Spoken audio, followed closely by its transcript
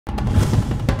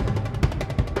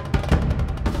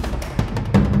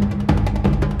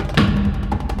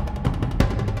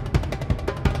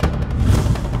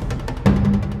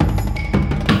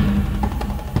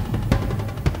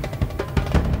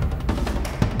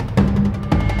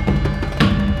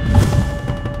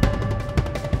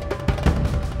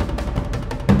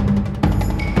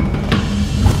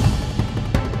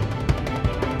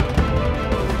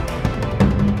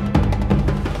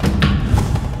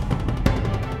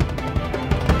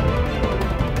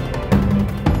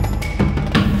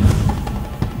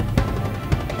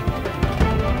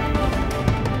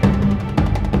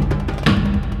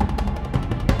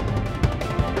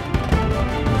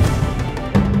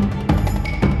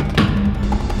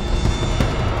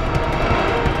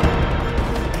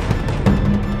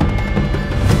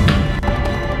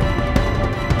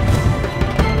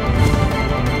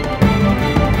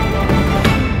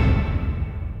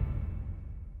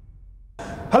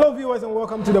Hello viewers and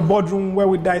welcome to the boardroom where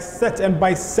we dissect and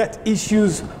bisect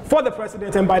issues for the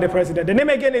president and by the president. The name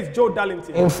again is Joe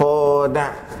Darlington. Info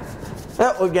that.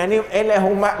 What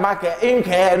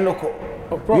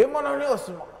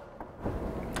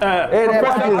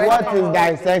is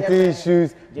dissecting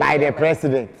issues by the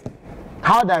president?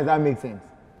 How does that make sense?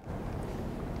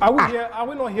 Are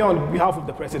we not here on behalf of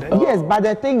the president? Yes, but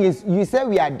the thing is, you said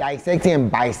we are dissecting and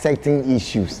bisecting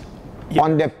issues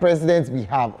on the president's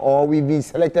behalf, or we've been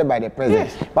selected by the president.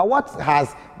 Yes. But what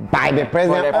has by the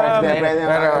president?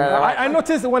 I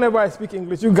notice whenever I speak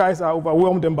English, you guys are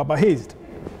overwhelmed and babahazed.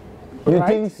 You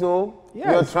think so? Yes,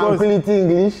 your tranquility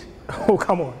English? Oh,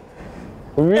 come on.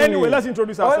 Really? Anyway, let's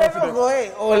introduce ourselves. And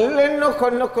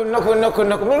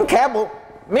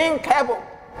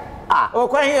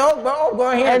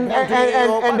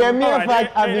the mere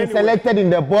fact I've been selected in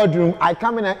the boardroom, I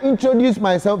come in and introduce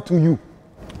myself to you.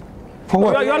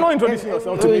 You're not introducing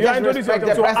yourself to me. You're introducing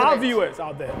yourself to our viewers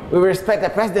out there. We respect the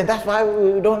president. That's why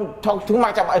we don't talk too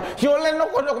much about it. Seriously.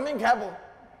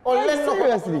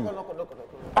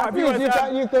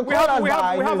 We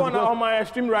have on my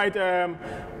extreme right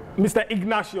Mr.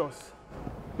 Ignatius.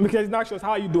 Mr. Ignatius,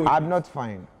 how are you doing? I'm not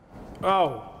fine.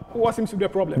 Oh, what seems to be the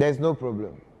problem? There's no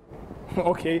problem.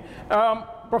 Okay.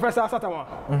 Professor Asatama,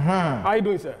 how are you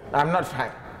doing, sir? I'm not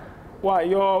fine. Why?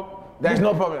 There's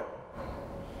no problem.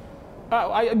 Do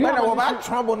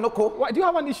you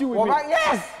have an issue with me?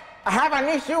 Yes, I have an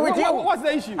issue with you. What's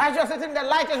the issue? As you're sitting, the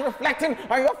light is reflecting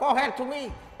on your forehead to me.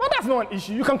 Well, that's not an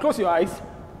issue. You can close your eyes.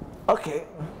 Okay.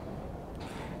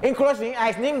 In closing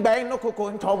eyes,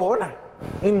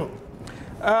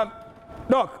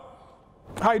 Doc,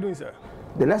 how are you doing, sir?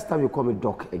 The next time you call me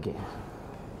Doc again.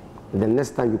 The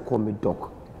next time you call me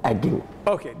Doc again.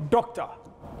 Okay, Doctor.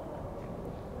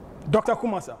 Dr.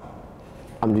 Kumasa.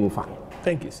 I'm doing fine.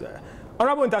 Thank you, sir.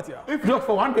 Honorable Ntatia. If not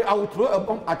for one day, I will throw a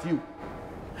bomb at you.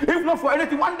 If not for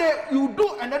anything, one day you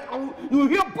do, and then you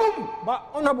hear boom. But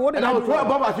Honorable, what did I will throw a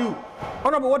bomb at you.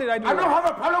 Honorable, what did I do? I don't have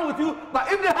a problem with you,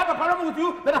 but if they have a problem with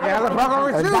you, then I have a problem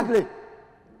with you. Exactly.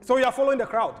 So you are following the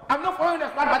crowd? I'm not following the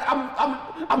crowd, but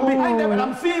I'm behind them and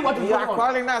I'm seeing what is going on. You are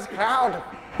calling us crowd.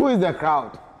 Who is the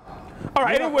crowd? All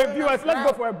right, anyway, viewers, let's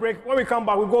go for a break. When we come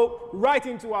back, we'll go right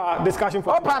into our discussion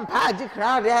for today.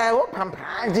 Crowd,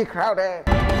 crowd.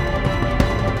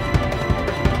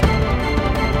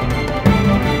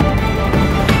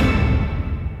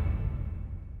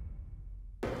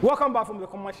 Welcome back from the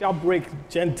commercial break,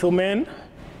 gentlemen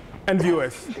and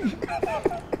viewers.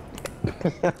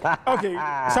 Okay,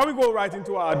 shall we go right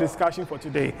into our discussion for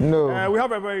today? No. We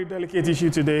have a very delicate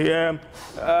issue today.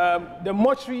 The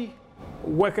Mortuary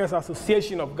Workers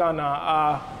Association of Ghana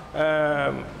are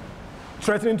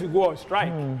threatening to go on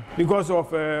strike because of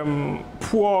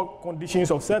poor conditions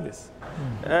of service.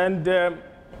 And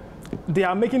they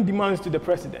are making demands to the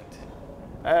president.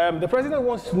 The president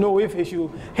wants to know if he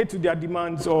should heed to their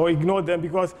demands or ignore them,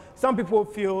 because some people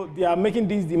feel they are making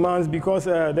these demands because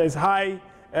there's high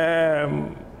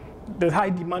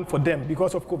demand for them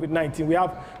because of COVID-19. We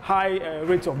have high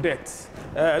rates of deaths.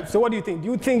 So what do you think? Do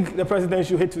you think the president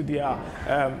should heed to their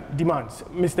demands,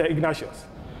 Mr. Ignatius?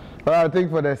 Well, I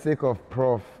think for the sake of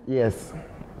Prof, yes.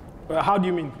 How do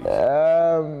you mean, please?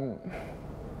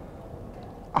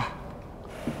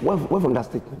 Where from that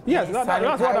statement? Yes, that's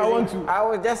what I want to. I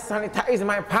will just sanitize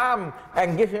my palm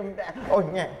and give him that. Oh,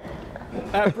 yeah.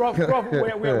 Prof,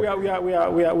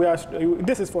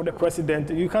 this is for the president.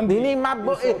 You can't be.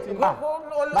 How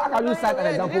can you cite an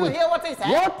example? Did you hear what he said?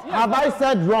 What have I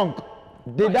said wrong?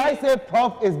 Did I say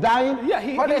Prof is dying? Yeah,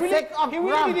 for the sake of Prof.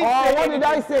 Or what did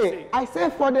I say? I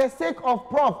said for the sake of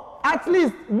Prof. At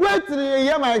least wait till you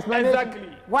hear my explanation. Exactly.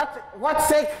 What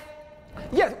sake?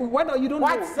 Yes, whether you don't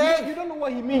know. You don't know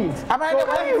what he means. Can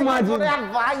you imagine?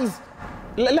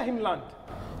 Let him land.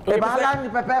 Okay,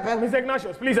 Mr.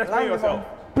 Ignatius, please explain yourself.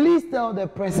 Please tell the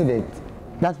president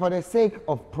that for the sake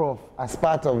of Prof, as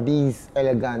part of these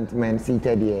elegant men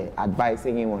seated here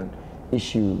advising him on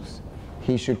issues,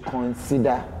 he should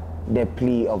consider the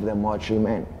plea of the mortuary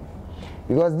men.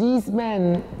 Because these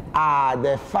men are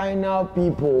the final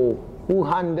people who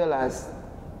handle us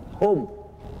home.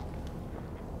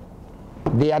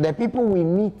 They are the people we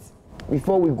meet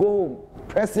before we go home.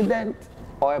 President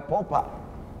or a pauper.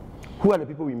 Who are the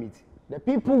people we meet? The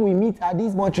people we meet are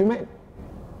these mortuary men.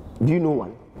 Do you know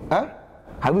one? Huh?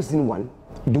 Have you seen one?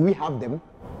 Do we have them?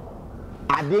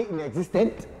 Are they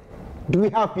inexistent? Do we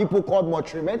have people called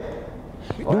mortuary men?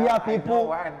 Do we have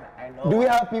people? Do we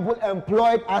have people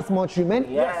employed as mortuary men?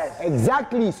 Yes.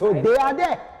 Exactly. So they are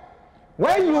there.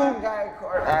 When you one guy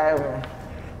called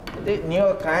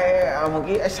new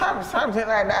guy, something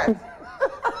like that.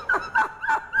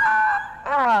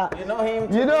 know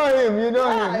him. You know him,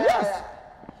 Yeah. yes.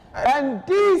 And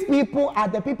these people are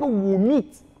the people we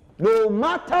meet. No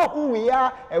matter who we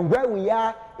are and where we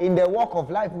are in the walk of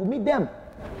life, we meet them.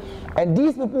 And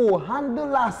these people will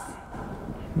handle us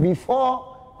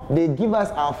before they give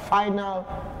us our final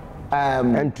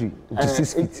Entry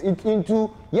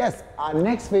into our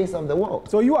next phase of the world.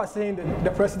 So you are saying that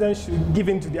the president should give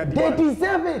in to their They demands?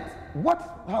 deserve it.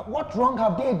 What wrong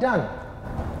have they done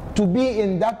to be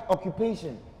in that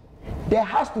occupation? There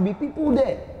has to be people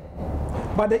there.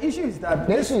 But the issue is that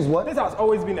The issue is what? this has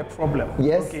always been a problem.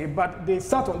 Yes. Okay, but they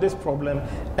sat on this problem,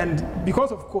 and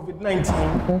because of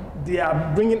COVID-19, they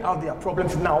are bringing out their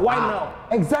problems now. Why now?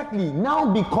 Exactly.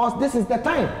 Now because this is the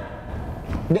time.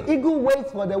 The eagle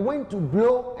waits for the wind to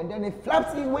blow and then it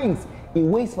flaps its wings. It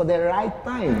waits for the right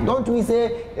time. Don't we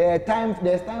say there's time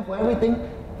for everything?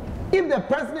 If the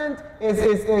president is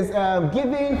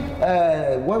giving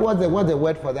what's the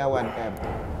word for that one?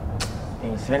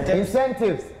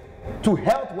 Incentives to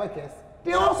health workers,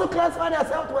 they also classify as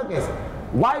health workers.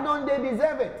 Why don't they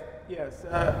deserve it? Yes.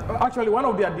 Actually, one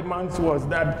of their demands was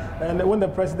that when the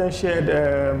president shared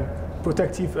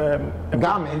protective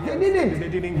Garment, they didn't. They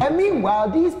didn't. And meanwhile,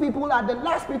 these people are the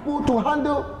last people to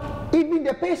handle even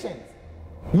the patients.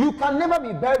 You can never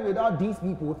be buried without these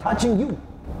people touching you.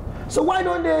 So why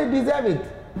don't they deserve it?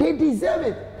 They deserve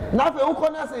it. Now, if you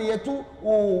say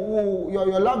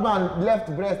your loved one left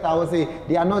breast, I would say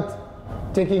they are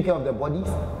not taking care of the bodies.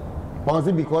 Or is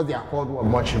it because they are called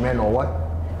watchmen or what?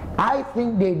 I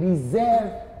think they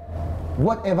deserve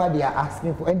whatever they are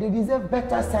asking for, and they deserve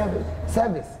better service.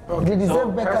 They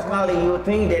deserve better. Personally, you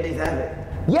think they deserve it?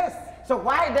 Yes. So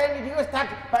why then did you start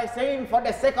by saying for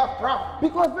the sake of profit?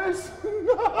 Because very soon.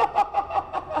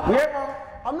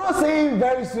 I'm not saying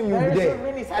very soon you'll be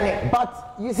there.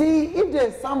 But you see, if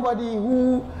there's somebody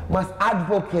who must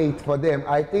advocate for them,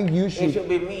 I think you should. It should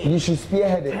be me. You should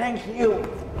spearhead it. Thank you.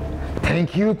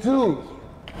 Thank you too.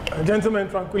 Gentlemen,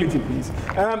 tranquility, please.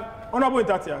 Honorable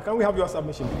Itatia, can we have your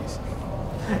submission, please?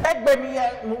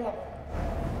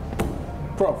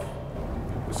 Prof.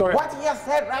 Sorry. What he has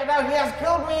said right now, he has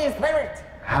killed me in spirit.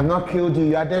 I have not killed you.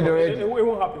 You are dead already. It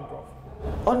won't happen, Prof.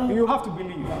 Oh, no. You have to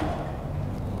believe.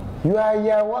 You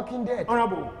are walking dead.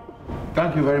 Honorable.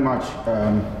 Thank you very much,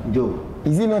 Joe.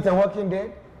 Is he not a walking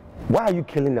dead? Why are you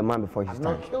killing the man before his I've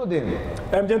time? not killed him.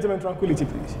 Gentlemen, tranquility,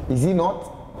 please. Is he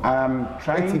not? I'm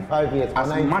trying 85 years, as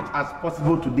 90. much as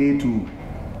possible today to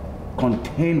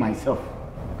contain myself.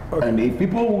 Okay. And if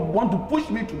people want to push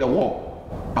me to the wall,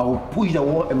 I will push the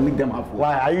wall and make them halfway.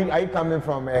 Why? Are you coming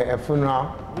from a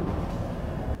funeral?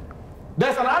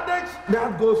 There's an adage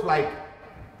that goes like,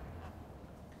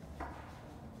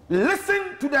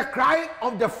 listen to the cry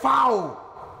of the fowl,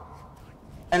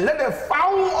 and let the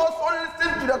fowl also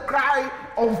listen to the cry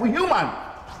of human.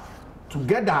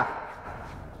 Together,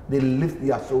 they lift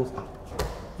their souls up.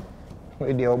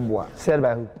 Said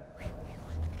by who?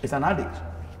 It's an adage.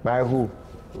 By who?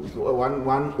 So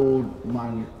one old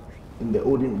man in the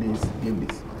olden days gave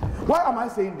this. Why am I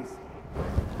saying this?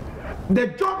 The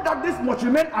job that these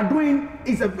watchmen are doing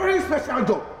is a very special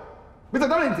job. Mr.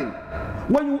 Darlington,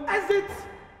 when you exit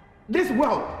this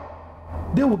world,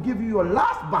 they will give you your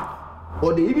last bath,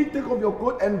 or they even take off your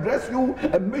coat and dress you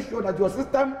and make sure that your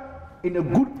system in a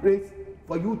good place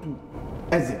for you to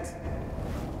exit.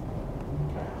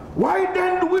 Why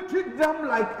then do we treat them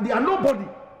like they are nobody?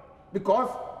 Because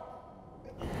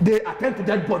they attend to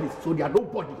dead bodies, so they are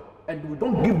nobody, and we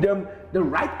don't give them the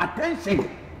right attention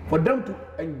for them to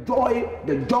enjoy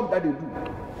the job that they do.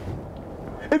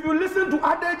 If you listen to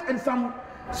adage and some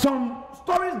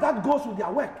stories that goes with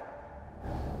their work,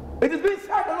 it has been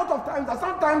said a lot of times that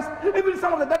sometimes even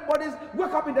some of the dead bodies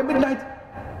wake up in the midnight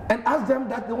and ask them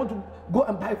that they want to go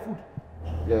and buy food.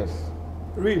 Yes.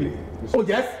 Really? Oh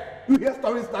yes, you hear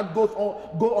stories that go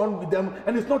on with them,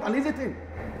 and it's not an easy thing.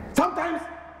 Sometimes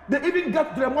they even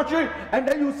get to the mortuary and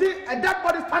then you see a dead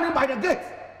body standing by the gate.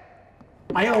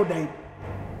 My old day,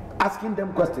 asking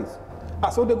them questions.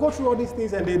 So they go through all these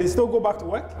things and they still go back to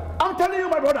work? I'm telling you,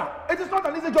 my brother, it is not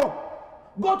an easy job.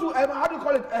 Go to how do you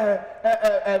call it?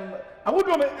 How do you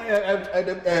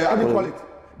call it?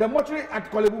 The mortuary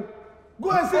at Kolebu.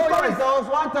 Go and see stories. Yes, there was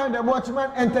one time the watchmen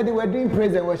entered, they were doing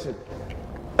praise and worship.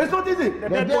 It's not easy. The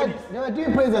dead bodies. They were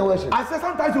doing praise and worship. I said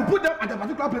sometimes you put them at a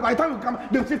particular place. By the time you come,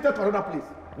 they shifted to another place.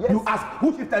 Yes. You ask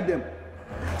who shifted them.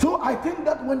 So I think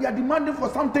that when they are demanding for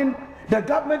something, the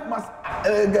government must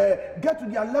get to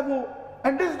their level.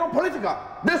 And this is not political.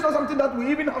 This is not something that we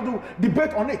even have to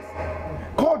debate on it.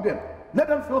 Call them. Let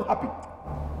them feel happy.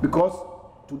 Because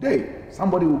today,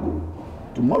 somebody will go.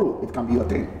 Tomorrow, it can be your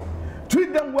turn.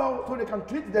 Treat them well so they can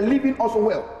treat the living also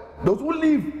well. Those who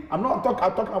live, I'm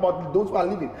talking about those who are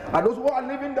living. And those who are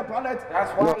living the planet.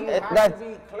 That's why you have to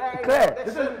be clear.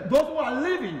 Listen, those who are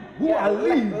living,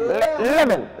 living.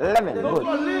 Living. Those who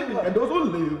are living and those who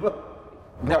live.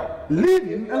 No.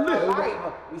 Living and live.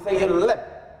 Alive. We say you live.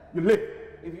 You live.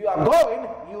 If you are going,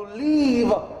 you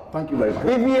leave. Thank you very much.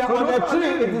 If you are on the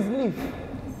tree, it is leaf.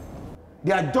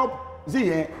 Their job,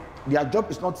 their job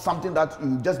is not something that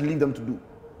you just leave them to do.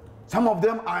 Some of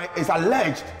them is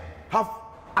alleged, have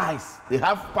eyes. They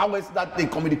have powers that they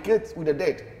communicate with the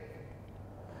dead.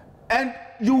 And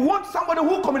you want somebody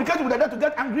who communicates with the dead to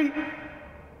get angry?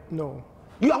 No.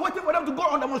 You are waiting for them to go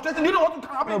on demonstration. You know what can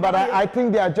happen? No, but I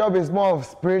think their job is more of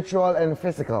spiritual and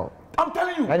physical. I'm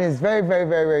telling you. And it's very, very,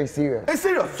 very, very serious. It's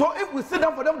serious. So if we sit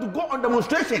down for them to go on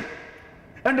demonstration,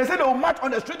 and they say they will march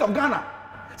on the street of Ghana,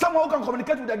 someone who can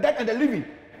communicate with the dead and the living.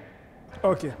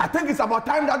 Okay. I think it's about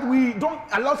time that we don't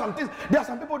allow some things. There are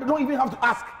some people that don't even have to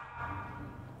ask.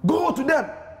 Go to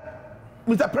them.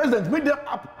 Mr. President, meet them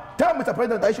up. Tell Mr.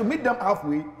 President I should meet them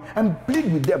halfway and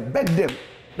plead with them, beg them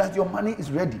that your money is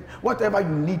ready. Whatever you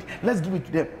need, let's give it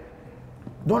to them.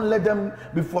 Don't let them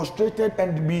be frustrated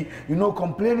and be,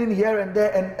 complaining here and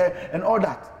there and all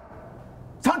that.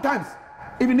 Sometimes,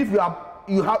 even if you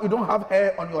don't have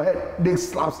hair on your head, they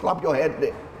slap your head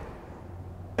there.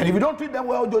 And if you don't treat them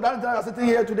well, Jordan are sitting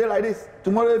here today like this.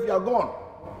 Tomorrow, if you are gone,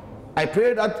 I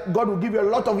pray that God will give you a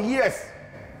lot of years.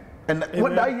 And Amen.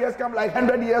 When that years come, like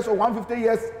 100 years or 150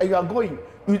 years, and you are going,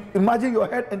 you imagine your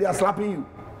head and they are slapping you.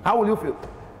 How will you feel?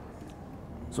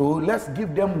 So let's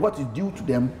give them what is due to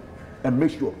them and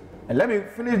make sure. And let me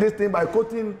finish this thing by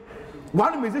quoting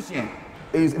one musician.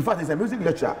 In fact, he's a music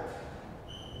lecturer,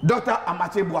 Dr.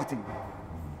 Amache Boateng.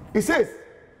 He says,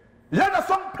 let the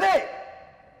song play.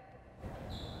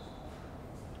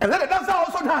 And let the dancer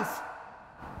also dance.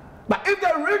 But if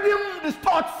the rhythm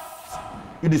distorts,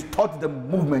 you distort the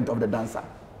movement of the dancer.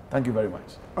 Thank you very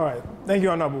much. All right. Thank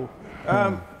you, Honorable.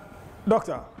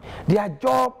 Doctor. Their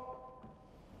job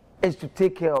is to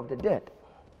take care of the dead.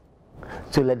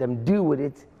 So let them deal with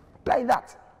it like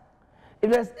that.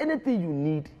 If there's anything you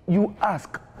need, you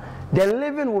ask. The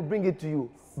living will bring it to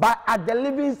you, but at the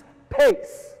living's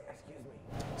pace.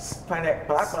 Let me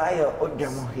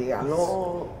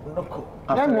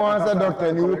answer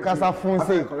Dr. Niwukasa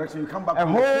Fonse. A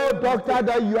whole doctor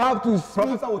that you have to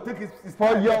speak will take his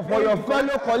for your fellow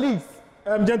colleagues.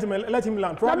 Gentlemen, let him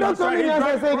land. Probably Let's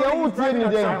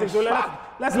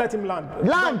let him land.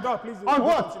 Land? Please, on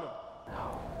what?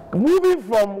 Moving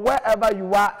from wherever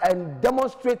you are and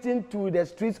demonstrating to the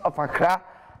streets of Accra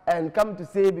and come to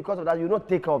say because of that you don't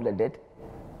take care of the dead.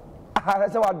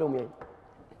 That's what I do.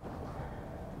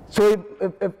 So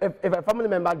if a family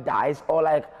member dies, or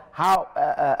like how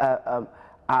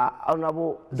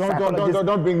Honorable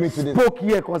don't bring me to this. Spoke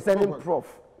here concerning Prof.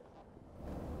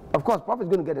 Of course, Prof is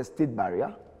going to get a state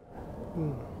barrier.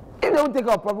 If they don't take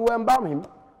care of Prof, we'll embalm him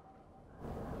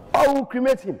or we'll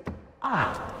cremate him.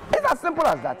 It's as simple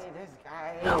as that.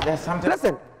 There's something.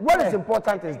 Listen, what is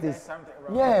important is this.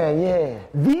 Yeah.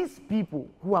 These people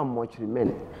who are much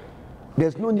remaining,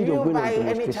 there's no need of going on by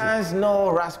demonstration. any chance know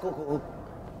Rascal?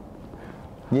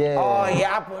 Yeah. Oh,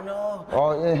 Yapuno.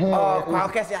 Oh,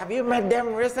 Kwakesi, have you met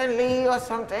them recently or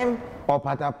something? Or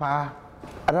Patapa.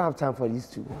 I don't have time for these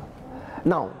two.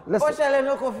 Now, listen. What shall I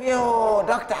look of you,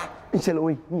 doctor?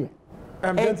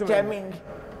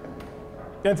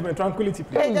 Gentlemen, tranquility,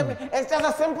 please. It's just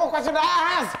a simple question that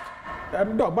I ask.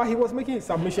 No, but he was making his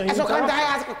submission. So can't I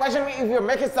ask a question if you're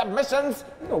making submissions?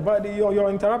 No, but your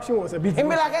interruption was a bit. He be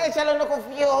like, hey, shall I look of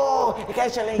you? You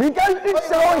can't show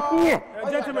here.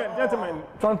 Gentlemen,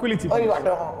 tranquility, Oh, please. you are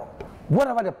done.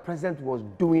 Whatever the president was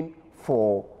doing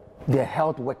for the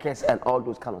health workers and all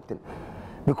those kind of things,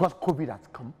 because COVID has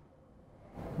come.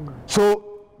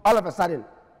 So all of a sudden,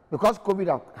 because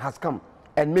COVID has come,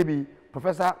 and maybe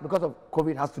Professor, because of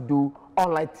COVID, has to do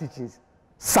online teachings,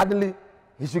 suddenly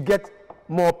he should get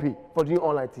more pay for doing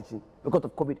online teaching because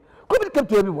of COVID. COVID came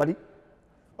to everybody.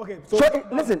 Okay, So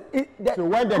listen. So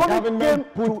when the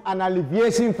government put an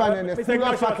alleviation fund and a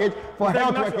stimulus package for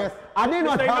health workers, are they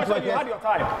not health workers? You had your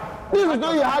time. This is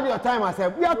not you had your time, I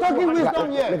said. We are talking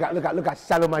wisdom here. Look at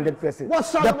shallow-minded person.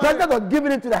 What's The shallow-minded? president was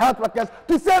giving it to the health workers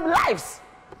to save lives.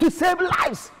 To save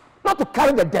lives. Not to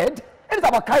carry the dead. It is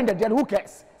about carrying the dead. Who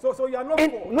cares? So you are not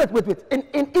Wait.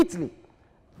 In Italy,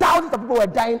 thousands of people were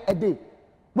dying a day.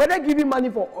 Were they giving money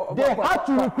for? They had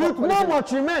to recruit more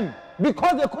mortuarymen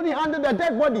because they couldn't handle the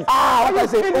dead bodies. What I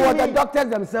say, it was the doctors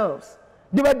themselves.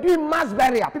 They were doing mass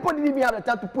burial. People didn't even have the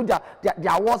time to put their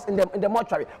awards in the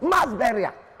mortuary. Mass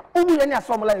burial.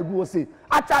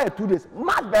 After 2 days,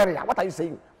 mass burial. What are you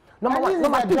saying? Number one.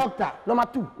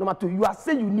 Number two, you are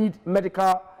saying you need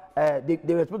medical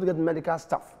they were supposed to get medical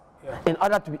stuff in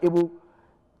order to be able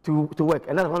to work,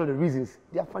 and that's one of the reasons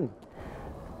they are funny.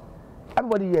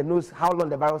 Everybody here knows how long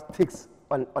the virus takes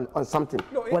on something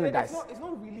when it dies. It's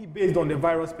not really based on the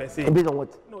virus per se. It's based on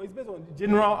what? No, it's based on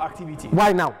general activity.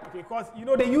 Why now? Because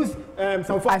they use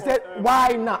some form I said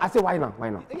why now? I said why now? Why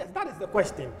now? Yes, that is the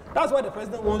question. That's why the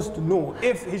president wants to know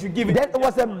if he should give it. Then it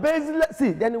was a baseless.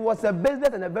 See, then it was a baseless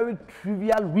and a very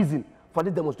trivial reason for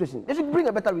this demonstration. They should bring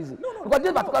a better reason. Because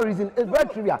this particular reason is very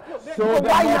trivial. So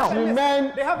why now?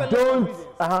 They have a list of reasons.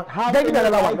 Then give me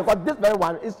another one, because this very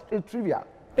one is trivial.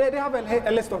 They have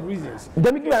a list of reasons.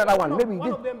 Then give me another one. Maybe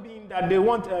one of them being that they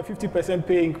want a 50%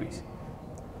 pay increase.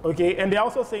 Okay, and they're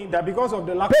also saying that because of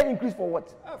the lack pay increase for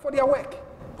what? For their work.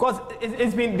 Because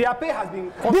it's been, their pay has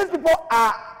been... These people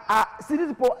are see, these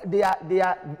people, they are, do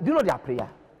you know their prayer?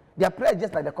 Their prayer is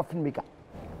just like the coffin maker.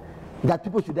 That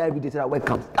people should die every day so that work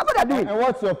comes. That's what they're doing. And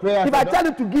what's your prayer? If I tell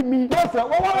you to give me... What's your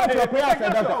prayer,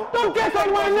 doctor? Don't get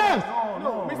on my nerves.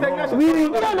 No, Mr. Ignacio. Really?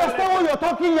 You don't understand what you're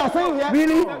talking, you're saying here?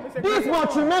 Really? These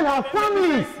military men have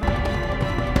families.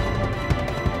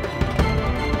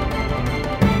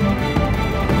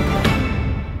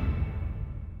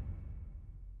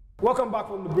 Welcome back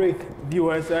from the break,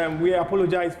 viewers. We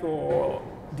apologize for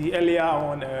the earlier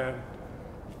on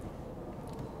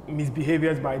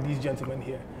misbehaviors by these gentlemen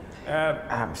here.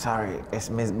 I'm sorry, it's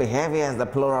misbehavior is the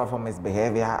plural for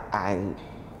misbehavior.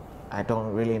 I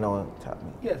don't really know. Tell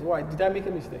me. Yes, why? Did I make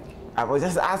a mistake? I was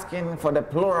just asking for the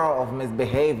plural of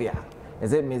misbehavior.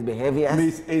 Is it misbehavior?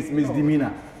 It's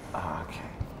misdemeanor. Oh,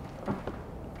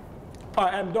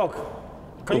 okay. Doc,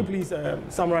 can you please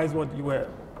summarize what you were?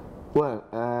 Well,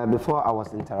 before I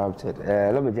was interrupted,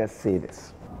 let me just say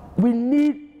this. We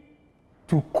need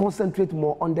to concentrate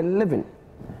more on the living.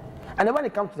 And then when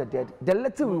it comes to the dead, the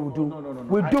little we will do,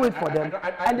 we'll do it for them,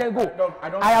 and then go.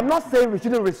 I am not saying we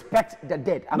shouldn't respect the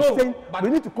dead. I'm saying we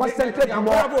need to concentrate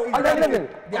more on the living.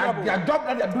 Their job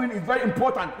that they're doing is very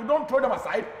important. You don't throw them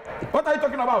aside. What are you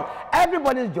talking about?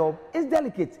 Everybody's job is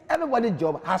delicate. Everybody's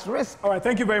job has risk. All right,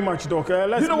 thank you very much, Doc.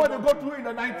 You know what they go through in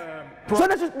the night? So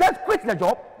let's quit the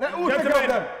job. Who take care of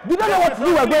them? You don't know what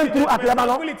you were going through at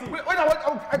Lebanon.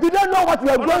 You don't know what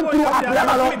you were going through at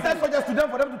Lebanon. That's not just to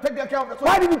them for them to take their care of the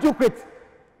Why didn't you quit?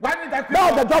 Why didn't I quit?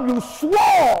 That was the job you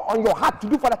swore on your heart to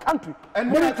do for the country.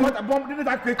 And when I got a bomb, didn't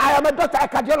I quit? I am a doctor, a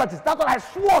cardiologist. That's what I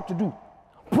swore to do.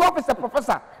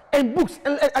 Professor in books,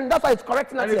 and that's why he's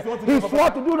correcting us here. He swore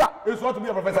to do that. He swore to be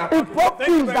a professor. If Prof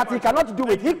feels that he cannot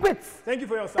do it, he quits. Thank you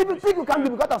for your If you think you can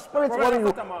do it because of spirits warning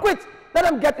you, quit. Let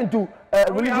them get into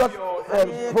religious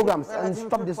programs and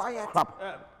stop this crap.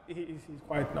 He's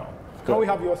quiet now. Can we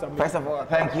have your submission? First of all,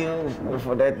 thank you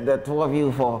for the two of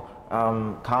you for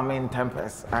calming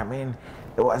tempers. I mean,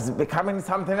 it was becoming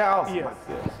something else.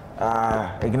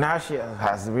 Yes. Ignacio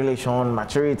has really shown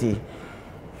maturity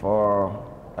for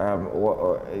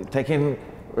taking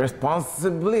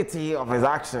responsibility of his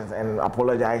actions and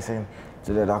apologizing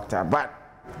to the doctor. But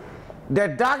the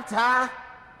doctor,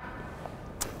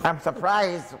 I'm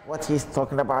surprised what he's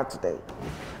talking about today.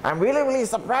 I'm really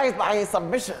surprised by his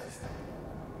submissions.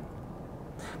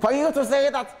 For you to say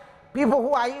that people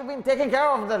who are even taking care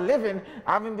of the living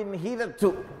haven't been heeded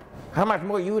to, how much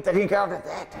more you taking care of the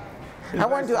dead? I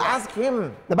want to ask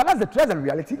him. But that's the present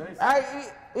reality.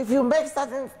 If you make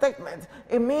certain statements,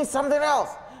 it means something else.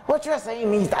 What you're saying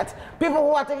means that people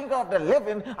who are taking care of the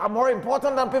living are more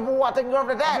important than people who are taking care of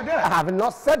the dead. I have not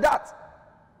said that.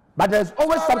 But there's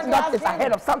always something that is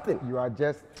ahead of something. You are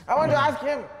just... I want to ask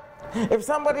him, if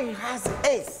somebody has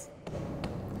AIDS,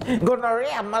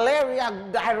 gonorrhea, malaria,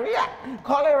 diarrhea,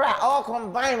 cholera, all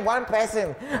combined, one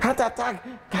person, heart attack,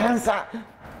 cancer,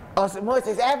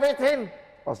 osmosis, everything,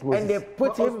 Osmosis. and they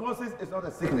put him... Osmosis is not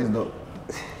a sickness, though.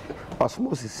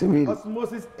 Osmosis, really.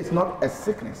 Osmosis is not a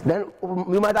sickness. Then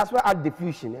we might as well add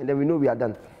diffusion, and then we know we are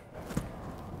done.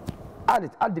 Add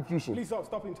it, add diffusion. Please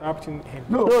stop interrupting him.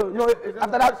 No,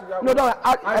 after that, no,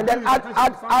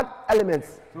 add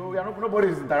elements. So we are nobody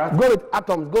is interacting. Go with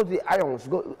atoms, go to the ions,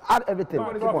 go add everything.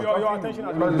 Your attention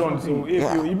has been done, so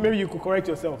if maybe you could correct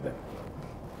yourself then.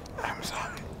 I'm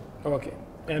sorry. Okay,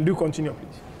 and do continue,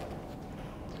 please.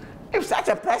 If such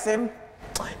a person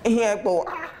here go,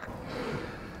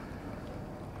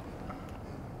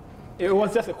 it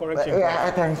was just a correction.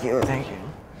 yeah, thank you.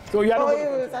 So you are not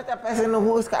If such a person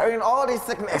who is carrying all this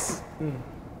sickness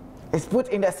is put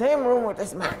in the same room with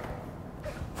this man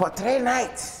for 3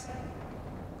 nights.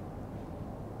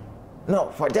 No,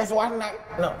 for just 1 night.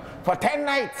 No, for 10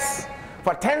 nights.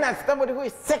 For 10 nights, somebody who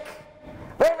is sick,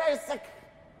 very sick.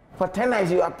 For 10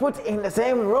 nights, you are put in the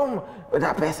same room with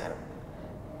that person.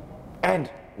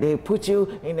 And they put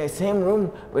you in the same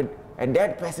room with a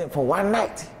dead person for one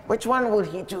night, which one would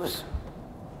he choose?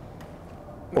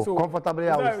 Oh, comfortably,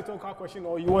 Is I that a will. rhetorical question,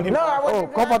 or you want him? No, to I answer? want Oh, him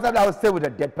to comfortably, I will stay with a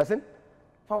dead person.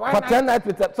 for one For night. 10 nights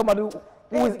with somebody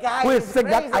This guy who is is sick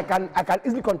that crazy. I can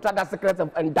easily contract that sickness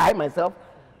and die myself.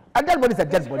 A dead body is a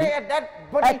dead body. A dead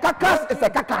body. A carcass is a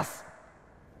carcass.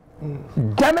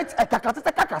 Damn it, a carcass is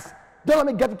a carcass. Don't let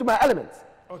me get into my elements.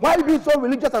 Why are you being so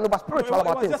religious and over spiritual It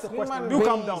about was things? just a question. Do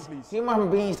calm down, please. Human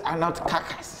beings are not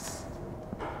carcasses.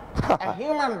 A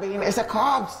human being is a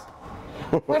corpse.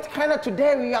 What kind of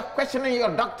today we are questioning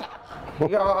your doctor?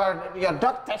 Your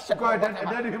doctor should Because a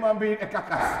dead human being, a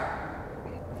carcass.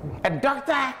 a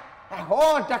doctor, a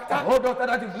whole doctor. A whole doctor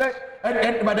that is left,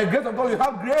 and by the grace of God, you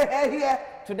have gray hair here.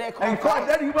 Today And call a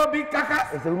confess. dead human being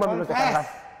carcass. It's a human being, not a Confess.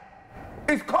 carcass.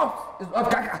 It's corpse, it's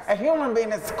not carcass. A human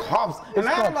being is corpse. An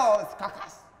animal is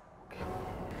carcass.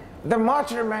 The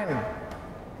mortuary men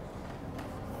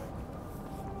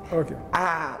Okay.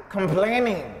 are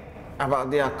complaining about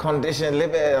their condition,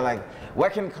 living like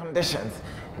working conditions.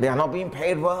 They are not being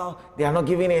paid well. They are not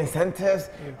giving incentives.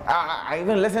 I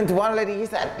even listened to one lady.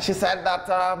 She said that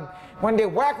when they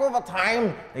work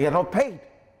overtime, they are not paid.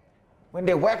 When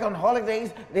they work on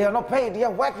holidays, they are not paid.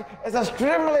 Their work is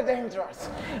extremely dangerous.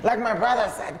 Like my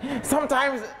brother said,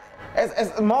 sometimes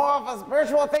it's more of a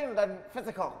spiritual thing than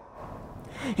physical.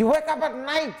 You wake up at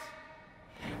night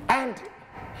and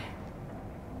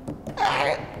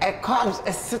a corpse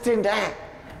is sitting there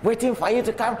waiting for you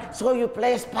to come, so you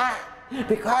play spa.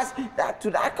 Because to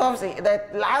that corpse, the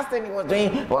last thing he was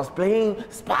doing was playing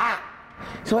spa.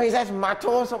 So he says,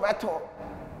 Mato, so Mato.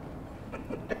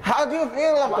 How do you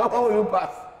feel about Oh, you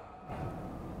pass.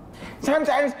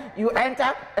 Sometimes you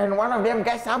enter and one of them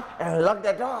gets up and lock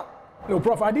the door. No,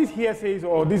 Prof, are these hearsays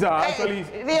or these are actually?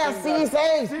 They are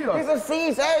C-says. These are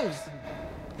C-says.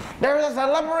 There is a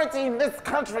celebrity in this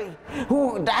country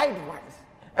who died once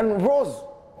and rose.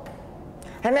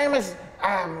 Her name is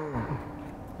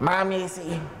Mami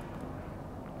C.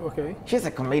 Okay. She's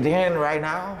a comedian right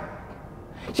now.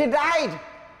 She died.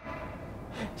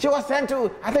 She was sent to,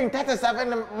 I think,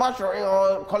 37 mortuary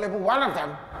or Kolebu, one of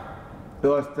them. It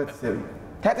was 37.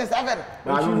 37.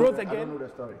 And she rose again. I don't know the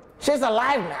story. She's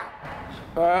alive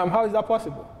now. How is that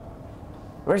possible?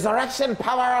 Resurrection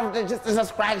power of the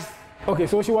Jesus Christ. Okay,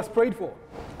 so she was prayed for.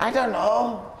 I don't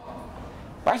know.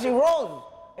 But she rose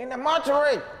in the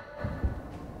mortuary.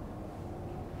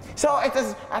 So it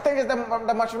is, I think it's the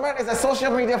mortuary man is a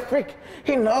social media freak.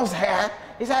 He knows her.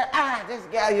 He said, this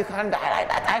girl, you can't die like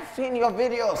that. I've seen your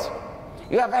videos.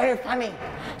 You are very funny.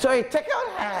 So he tickled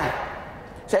her.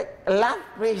 Said, laugh,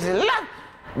 please, laugh.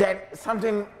 Then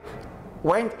something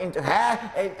went into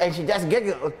her and she just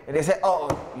giggled. And they said, oh,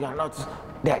 you are not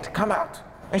dead. Come out.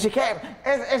 And she came.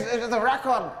 It's a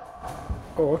record.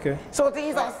 Oh, okay. So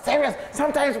these are serious.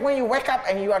 Sometimes when you wake up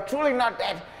and you are truly not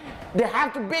dead, they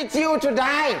have to beat you to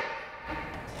die.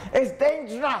 It's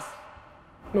dangerous.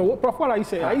 No, Prof, what are you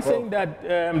saying? Are you saying that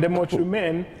the mortuary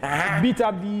men beat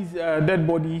up these dead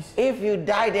bodies? If you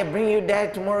die, they bring you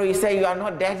dead. Tomorrow you say you are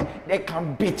not dead, they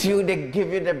can beat you. They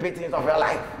give you the beatings of your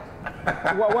life.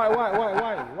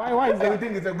 Why is So you that?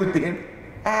 think it's a good thing?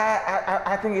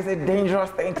 I think it's a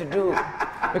dangerous thing to do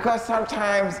because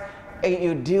sometimes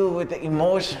you deal with the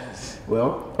emotions.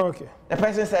 Well, Okay. The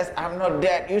person says, I'm not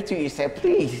dead. You say,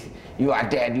 please, you are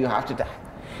dead, you have to die.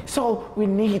 So we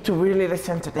need to really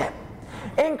listen to them.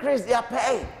 Increase their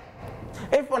pay.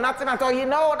 If for nothing at all, you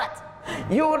know that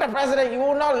you, the president, you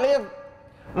will not live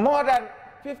more than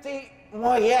 50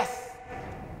 more years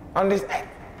on this earth.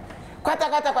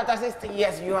 Quarter, 60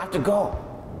 years, you have to go.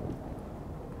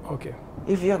 Okay.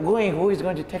 If you're going, who is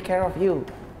going to take care of you?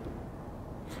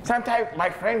 Sometimes my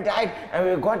friend died and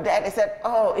we got there, they said,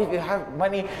 oh, if you have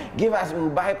money, give us, we'll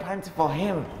buy pants for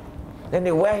him. Then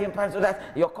they wear him pants so that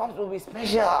your corpse will be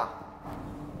special.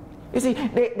 You see,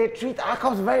 they treat our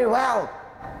corpse very well.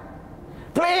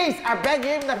 Please, I beg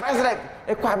him, the president,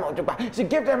 she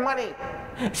give them money.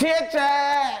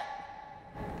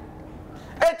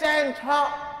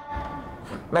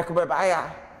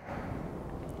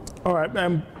 All right.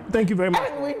 Thank you very much.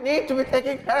 And we need to be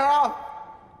taken care of.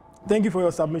 Thank you for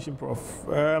your submission, Prof.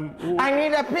 I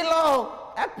need a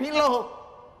pillow. A pillow.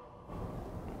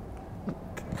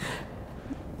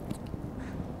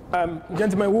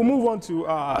 Gentlemen, we'll move on to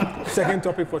our second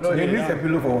topic for no, he today. needs a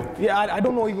pillow for. Yeah, I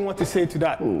don't know even what to say to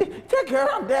that. Take care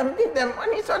of them, give them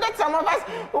money so that some of us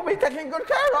will be taken good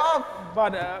care of.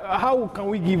 But how can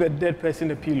we give a dead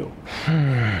person a pillow?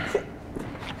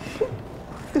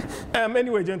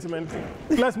 Anyway, gentlemen,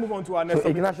 let's move on to our next So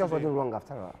topic. Ignatius wasn't wrong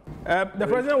after all. The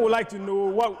president would like to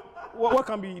know what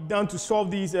can be done to solve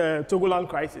these Togoland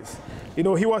crisis? You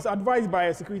know, he was advised by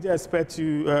a security expert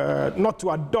to not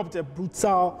to adopt a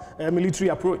brutal military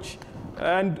approach.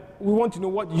 And we want to know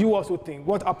what you also think.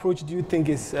 What approach do you think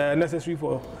is necessary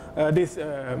for this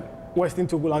Western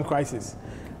Togoland crisis?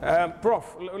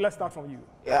 Prof, let's start from you.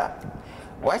 Yeah,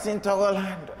 Western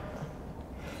Togoland,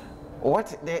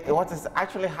 what is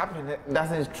actually happening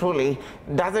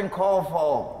doesn't call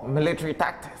for military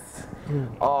tactics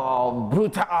or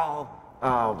brutal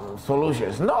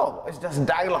solutions. No, it's just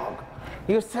dialogue.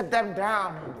 You sit them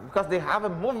down because they have a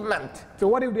movement. So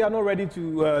what if they are not ready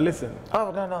to listen?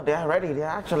 Oh, no, they are ready. They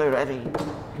are actually ready.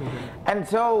 And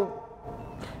so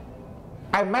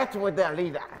I met with their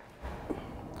leader.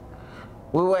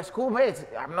 We were schoolmates.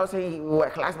 I'm not saying we were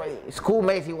classmates,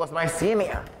 schoolmates. He was my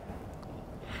senior.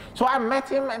 So I met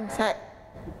him and said,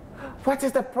 what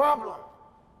is the problem?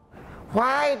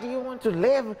 Why do you want to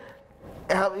live,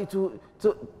 to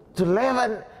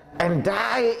live and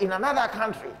die in another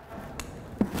country,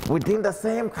 within the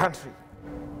same country?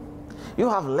 You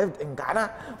have lived in Ghana.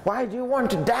 Why do you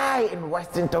want to die in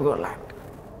Western Togoland?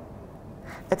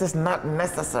 It is not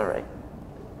necessary.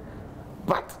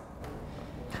 But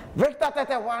Victor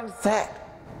Tete once said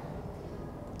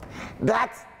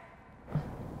that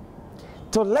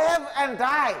to live and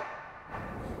die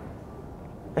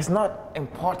is not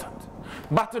important,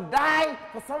 but to die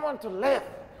for someone to live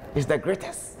is the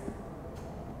greatest.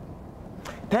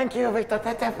 Thank you, Victor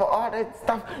Tete, for all the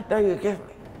stuff that you give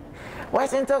me.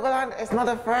 Western Togoland is not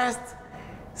the first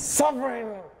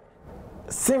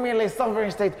seemingly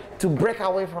sovereign state to break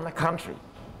away from a country.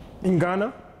 In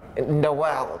Ghana? In the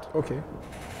world. Okay.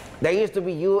 There used to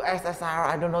be USSR.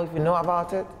 I don't know if you know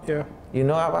about it. Yeah. You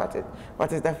know about it?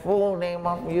 What is the full name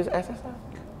of USSR?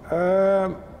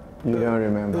 You don't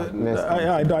remember?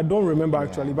 I don't remember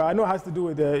actually, but I know it has to do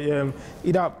with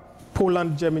either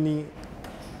Poland, Germany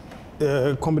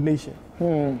combination.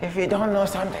 If you don't know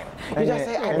something, you just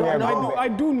say, I don't know. I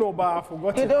do know, but I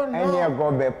forgot You it. don't know. Any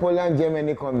Gobe, Poland,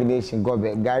 Germany combination,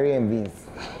 Gobe, Gary and Beans.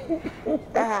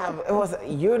 It was a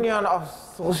union of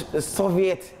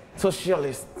Soviet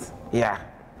socialists. Yeah.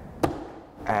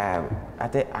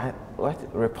 What?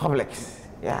 Republics.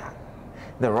 Yeah.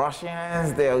 The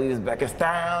Russians, the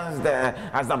Uzbekistans, the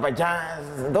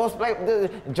Azerbaijans, those places,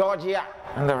 Georgia,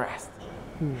 and the rest.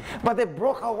 But they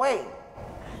broke away.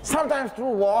 Sometimes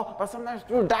through war, but sometimes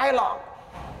through dialogue.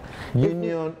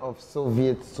 Union of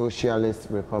Soviet Socialist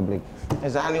Republics.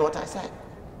 Exactly what I said.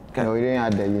 No, we didn't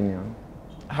add the union.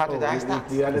 How did I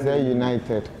start? He said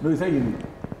United. No, he said union.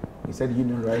 He said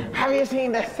union, right? Have you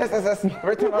seen the SSS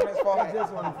written on his forehead?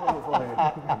 Just one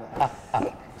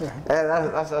forehead.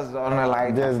 That's just on the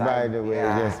line. Just by the way,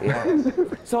 just yeah.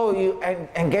 So you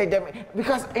engage them,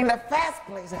 because in the first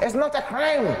place, it's not a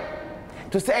crime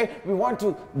to say we want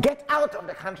to get out of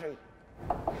the country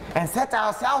and set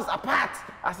ourselves apart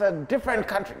as a different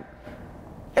country.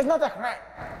 It's not a crime.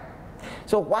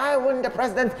 So why wouldn't the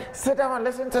president sit down and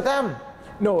listen to them?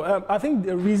 No, I think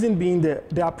the reason being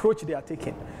the approach they are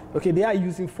taking. Okay, they are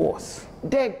using force.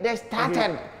 They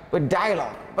started with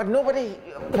dialogue, but nobody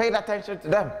paid attention to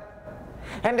them.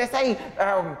 And they say,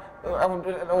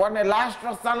 when the last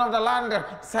son of the land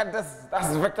said this,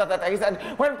 that's Victor Tete, he said,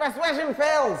 when persuasion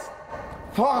fails,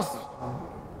 force.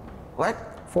 What?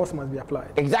 Force must be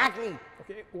applied. Exactly.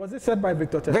 Okay, was it said by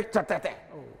Victor Tete? Victor Tete.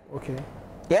 Oh, okay.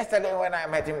 Yesterday when I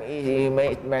met him, he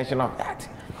made mention of that.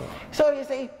 So you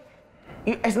see,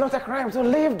 it's not a crime, so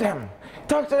leave them.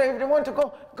 Talk to them. If they want to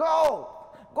go, go.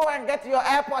 Go and get your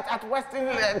airport at Western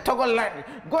Togoland.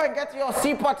 Go and get your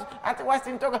seaport at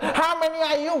Western Togoland. How many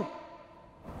are you?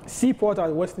 Seaport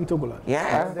at Western Togoland?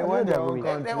 Yeah. They want their own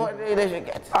They should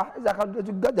get. They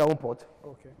should get their own port.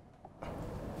 Okay.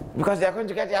 Because they're going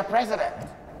to get their president.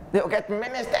 They'll get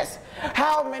ministers.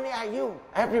 How many are you?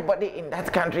 Everybody in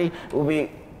that country will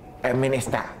be a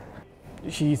minister.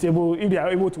 She's able, if they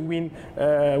are able to win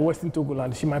Western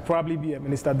Togoland, she might probably be a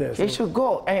minister there. She should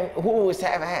go, and who will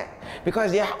serve her?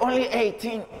 Because there are only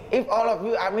 18. If all of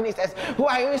you are ministers, who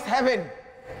are you serving?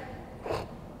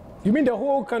 You mean the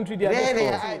whole country? They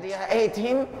are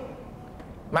 18,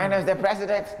 minus the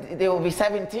president, they will be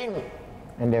 17.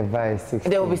 And the vice 16.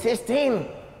 They will be 16.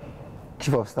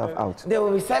 Chief of staff out. They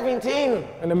will be 17.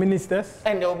 And the ministers?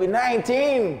 And they will be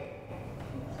 19.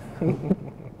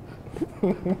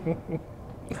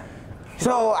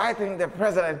 So I think the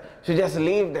president should just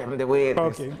leave them the way it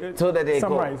is, so that they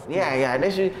Summarize, go. Yeah,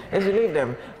 they should leave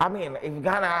them. I mean, if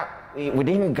Ghana,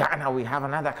 within Ghana, we have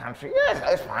another country. Yes,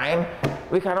 that's fine.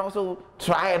 We can also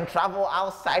try and travel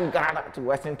outside Ghana to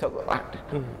Western Togoland.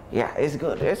 Yeah, it's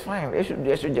good. It's fine. They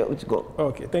should just go.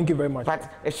 Okay, thank you very much. But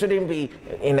it shouldn't be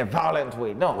in a violent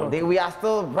way. No, we are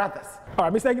still brothers. All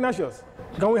right, Mr. Ignatius,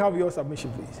 can we have your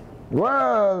submission, please?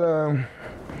 Well,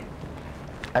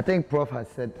 I think Prof has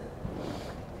said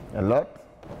a lot.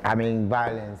 I mean,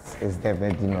 violence is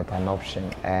definitely not an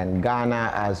option. And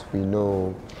Ghana, as we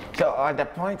know... So the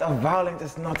point of violence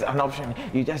is not an option.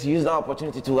 You just use the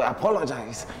opportunity to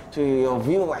apologize to your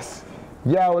viewers.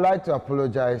 Yeah, I would like to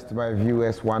apologize to my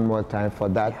viewers one more time for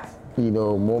that,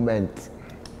 moment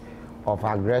of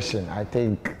aggression. I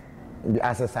think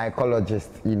as a psychologist,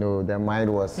 the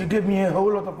mind was... You gave me a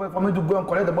whole lot of way for me to go and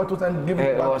collect the bottles and give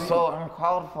it back. It was so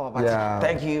uncalled for, but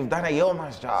thank you. You've done a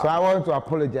yeoman's job. So I want to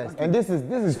apologize. And this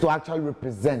is to actually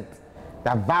represent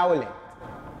that violence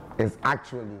is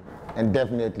actually and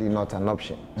definitely not an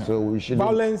option. So we should...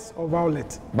 Violence or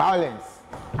violent? Violence.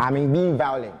 I mean, being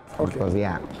violent. Okay.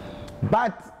 Because,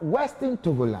 But Western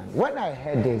Togoland, when I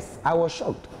heard this, I was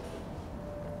shocked.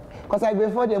 Because I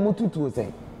before the Mututu was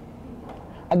saying,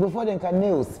 before they can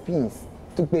nail spins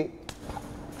to pay.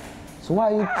 So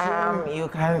why are you you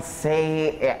can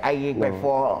say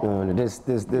before. No, this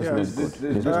is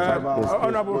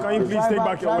Honorable, can you please take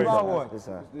back your words?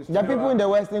 The people in the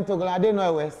Western Togoland, are they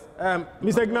not West?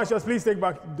 Mr. Ignatius, please take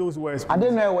back those words. Are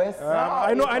they not West?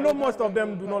 I know most of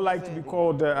them do not like to be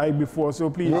called I before, so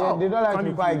please. Yeah, they don't like to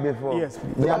be called before. Yes,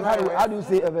 please. How do you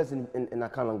say Evers in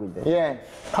Akan language then? Yeah.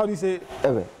 How do you say?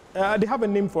 Ever. They have a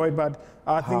name for it, but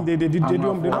I think they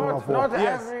don't. Not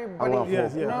Yes. everybody.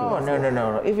 Yes, yes.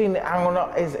 No. Even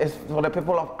Anglo is for the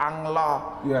people of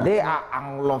Anglo. Yeah. They are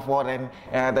Anglophone,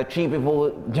 and the Tree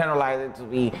people generalize it to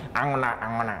be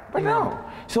Angona. But no.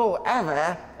 So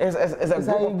Ever is a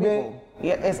group of people.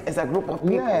 Yeah, it's a group of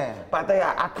people. Yeah. But they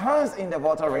are Akans in the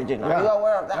Volta region. Are you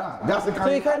aware of that? That's the kind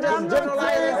So you can't just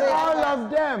generalize and say all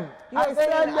of them. I are said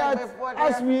saying that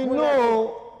as we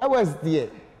know, I was there.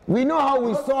 We know how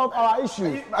we solve our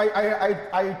issues.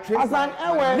 I trace As an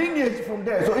my lineage from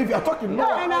there. So if you're talking And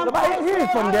I'm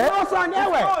from there. Also an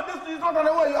Ewe. No, this is not an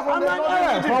Ewe. You're from I'm the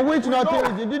an Ewe. From which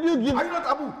nationality? Did you give? Are you not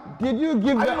Abu? Did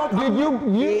you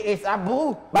give? He is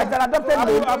Abu. But an adopted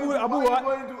name. Abu, why are you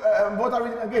going to Volta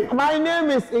region again? My name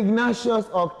is Ignatius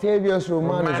Octavius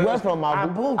Romanus. Where from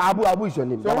Abu? Abu is your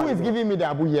name. So who is giving me the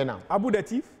Abu here now? Abu the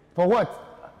thief? For what?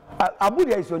 Abu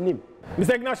there is your name.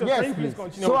 Mr. Ignatius, can you Yes, please please.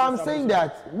 continue? So with I'm this saying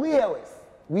submission?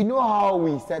 that we know how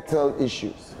we settle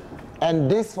issues. And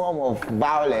this form of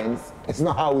violence is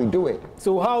not how we do it.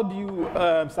 So how do you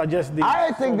suggest this?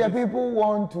 I think that people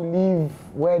want to live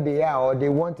where they are or they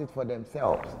want it for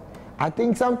themselves. I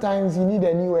think sometimes you need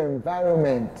a new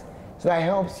environment so that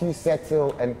helps you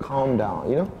settle and calm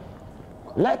down,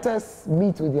 Let us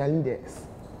meet with their leaders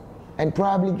and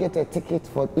probably get a ticket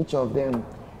for each of them.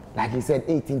 Like he said,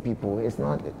 18 people. It's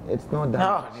not that. No, there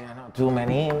are not too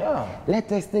many. No. Let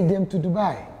us take them to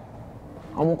Dubai.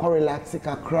 I'm going to relax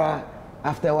Accra.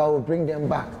 After a while, we'll bring them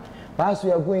back. But as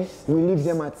we are going, we leave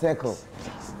them at Circle.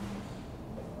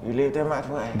 You leave them at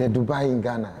where? The Dubai in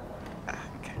Ghana.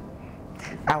 Okay.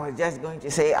 I was just going to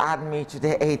say, add me to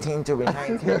the 18 to be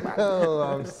 19. Oh,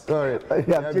 I'm sorry.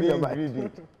 You have changed your mind. Greedy.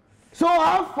 So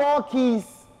I have 4 keys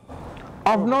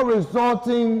of not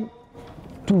resorting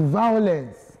to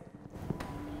violence.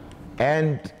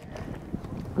 And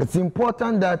it's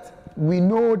important that we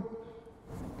know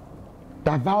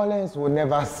that violence will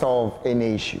never solve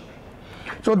any issue.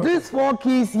 So these 4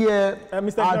 keys here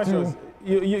Mr. are Ignatius,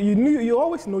 you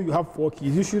always know you have 4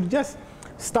 keys. You should just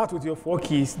start with your 4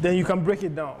 keys, then you can break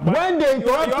it down. But when they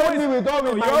interrupted always- me with all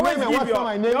no, of you my always name and give what's your- not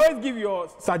my name. You always give your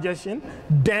suggestion,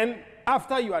 then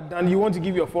after you are done, you want to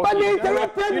give your 4 But keys. they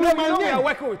interrupted me with my We are name.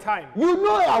 working with time. You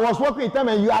know I was working with them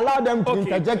and you allowed them to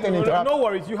interject and interrupt. No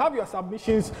worries. You have your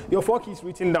submissions, your 4 keys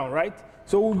written down, right?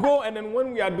 So we'll go, and then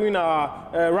when we are doing our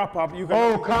wrap up, you can.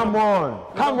 Oh, come on.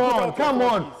 Come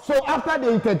on. So after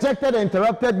they interjected and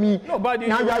interrupted me, No, but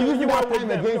now you are using that with time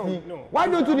them. against No, me. no. Why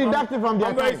don't you deduct it from their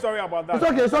I'm time? very sorry about that.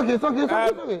 It's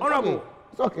okay. Honorable.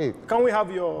 It's okay. Can we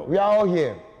have your? We are all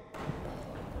here.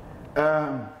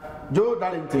 Joe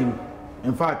Darlington,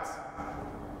 in fact,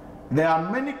 there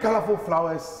are many colorful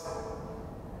flowers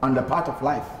on the path of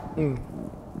life,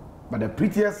 but the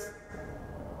prettiest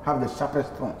have the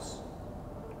sharpest thorns.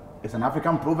 It's an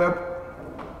African proverb.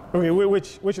 Okay,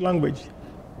 which language?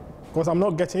 Because I'm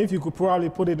not getting. If you could probably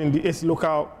put it in the East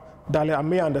local dialect, I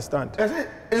may understand. I say,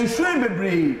 ensuring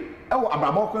bebree, ewo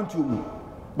abrabọ kwantu mu.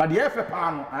 But the FFP,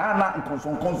 I am not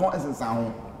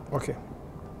concerned. Okay.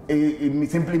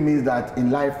 It simply means that in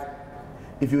life,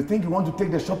 if you think you want to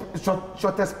take the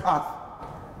shortest path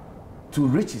to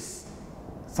riches,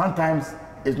 sometimes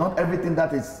it's not everything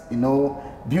that is,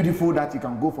 beautiful that you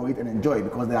can go for it and enjoy,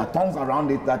 because there are thorns around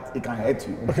it that it can hurt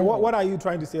you. Okay, what are you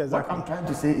trying to say exactly? What I'm trying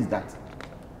to say is that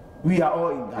we are all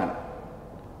in Ghana.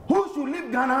 Who should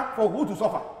leave Ghana for who to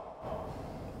suffer?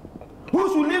 Who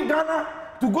should leave Ghana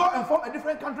to go and form a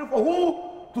different country for who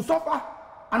to suffer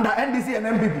under NDC and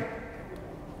MPP?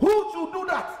 Who should do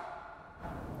that?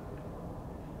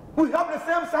 We have the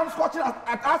same sun scorching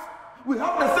at us. We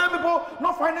have the same people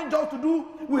not finding jobs to do.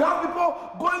 We have people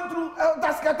going through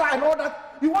that scatter and all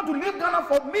that. You want to leave Ghana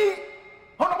for me,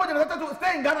 honorable generator, to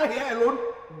stay in Ghana here alone?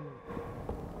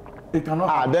 It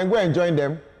cannot. Then go and join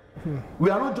them. We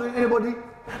are not joining anybody.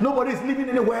 Nobody is living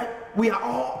anywhere. We are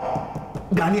all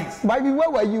Ghanaians. But where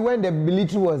were you when the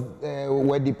military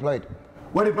were deployed?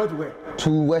 Were deployed to where?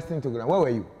 To Western Togo. Where were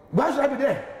you? Why should I be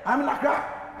there? I'm in Accra.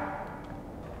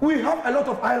 We have a lot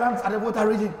of islands at the Volta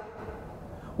region.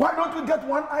 Why don't we get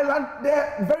one island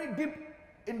there, very deep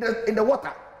in the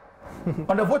water,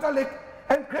 on the Volta Lake,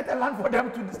 and create a land for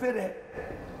them to stay there?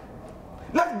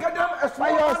 Let's get them a small.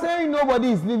 But you're saying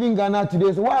nobody is leaving Ghana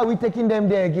today, so why are we taking them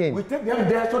there again? We take them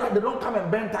there so that they don't come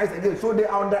and burn ties again. So they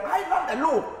are on the island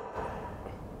alone.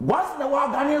 Once in a while,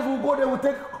 Ghanaians will go there, will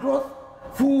take clothes,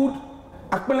 food,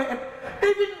 akpele, and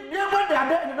even when they are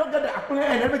there and they don't get the akpele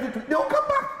and everything, they'll come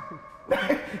back.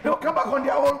 They'll come back on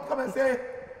their own, come and say,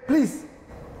 please,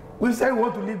 we said we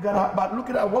want to leave Ghana, but look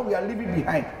at what we are leaving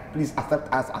behind. Please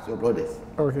accept us as your brothers.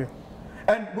 Okay.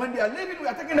 And when they are leaving, we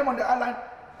are taking them on the island.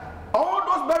 All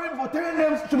those buried Voltarian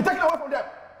names should be taken away from them.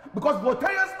 Because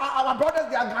Voltarians are our brothers,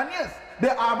 they are Ghanaians. They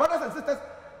are our brothers and sisters.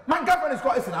 My girlfriend is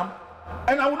called Islam.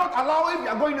 And I will not allow, if they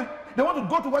are going, they want to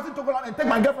go to Western Togoland and take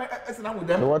my girlfriend Islam with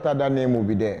them. So what other name will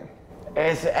be there?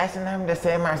 Is SNM the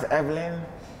same as Evelyn?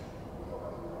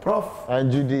 Prof.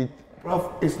 And Judith.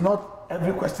 Prof, it's not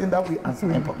every question that we answer.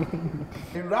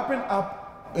 In wrapping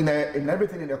up in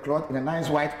everything in a cloth, in a nice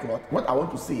white cloth, what I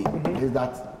want to say is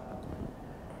that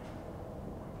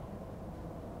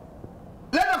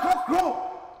let the cock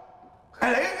crow,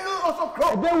 and the eagle also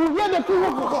crow. Then we hear the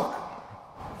Cock.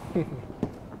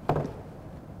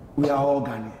 We are all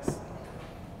Ghanaians.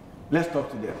 Let's talk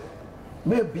to them.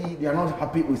 Maybe they are not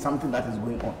happy with something that is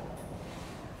going on.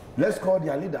 Let's call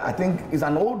their leader. I think he's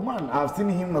an old man. I've seen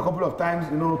him a couple of times,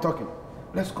 talking.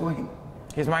 Let's call him.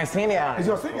 He's my senior. He's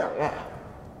your senior? Yeah.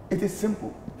 It is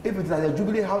simple. If it's at a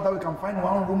Jubilee house that we can find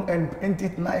one room and paint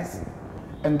it nice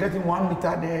and get him 1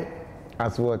 meter there.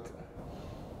 As what?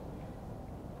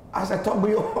 As a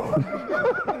Togyo.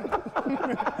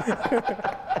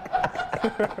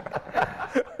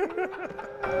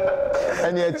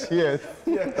 And yeah, cheers.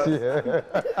 Cheers.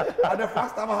 At the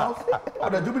First Time house,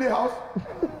 at the Jubilee house,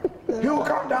 he will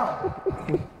come down.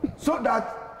 So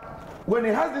that when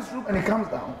he has this room and he comes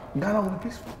down, Ghana will be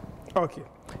peaceful. Okay.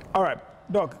 All right.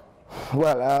 Doc.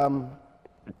 Well,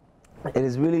 it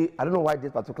is really, I don't know why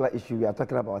this particular issue, we are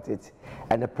talking about it,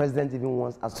 and the president even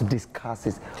wants us to discuss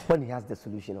it when he has the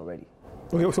solution already.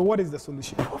 Okay, so what is the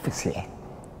solution? Prof is here.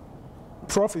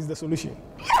 Prof is the solution.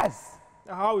 Yes.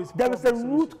 How is There Prof is a the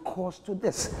solution? root cause to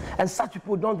this, and such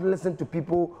people don't listen to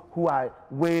people who are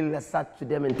way lesser to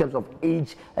them in terms of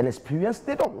age and experience.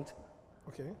 They don't.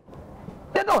 Okay.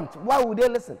 They don't. Why would they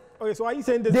listen? Okay, so are you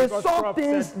saying this They because saw Prof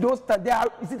things, said,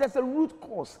 you see, there's a root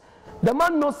cause. The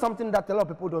man knows something that a lot of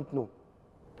people don't know.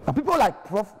 And people like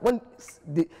Prof, when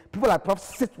people like Prof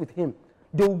sit with him,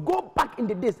 they will go back in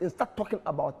the days and start talking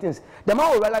about things. The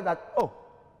man will realize that, oh,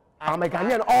 I'm a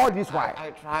Ghanaian all this while.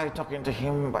 I tried talking to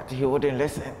him, but he wouldn't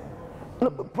listen.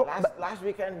 No, Last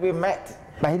weekend we met.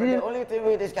 But he didn't. The only thing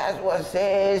we discussed was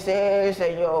say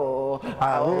yo.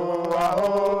 Aho,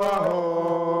 aho,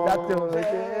 aho. That thing was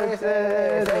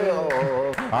Say yo.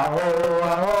 Aho,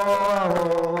 aho,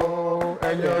 aho,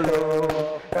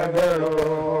 enyolo,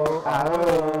 enyolo,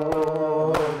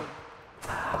 aho.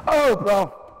 Oh, Prof.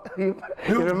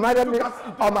 You reminded me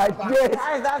of my days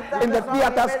in the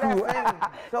theater school.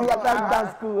 Theater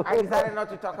dance school. I decided not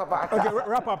to talk about okay, that.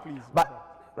 wrap up, please. But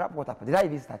wrap what happened? Did I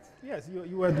even start? Yes,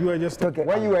 you were just Okay.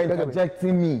 When you were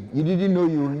interjecting me, you didn't know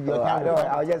you were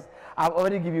I I've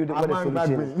already given you the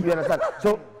solution. You understand?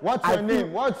 So what's your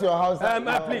name? What's your house?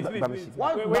 Please. We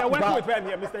are working with him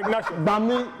here, Mr. Ignatius.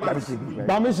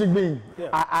 Bami Shigbin.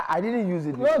 I didn't use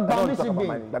it. No, Bami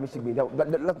Shigbin.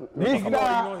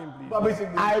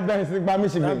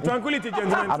 Tranquility,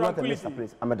 gentlemen. I'm not a Mr.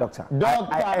 Please. I'm a doctor.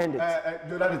 I end it.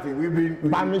 Another thing, we've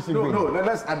been. No,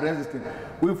 let's address this thing.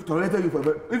 We've tolerated you for a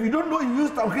bit. If you don't know, you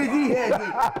use tranquility here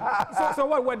again. So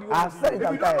what do you want? If you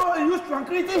don't know, you use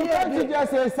tranquility here. Can't you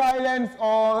just say silence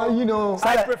or, you know?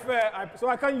 I prefer, so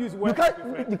I can't use words.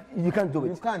 You can't do it.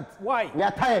 You can't. Why? We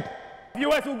are tired.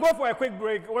 Viewers, we'll go for a quick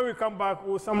break. When we come back,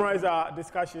 we'll summarize our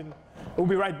discussion. We'll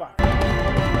be right back.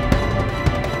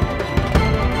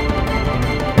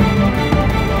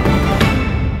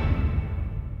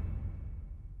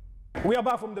 We are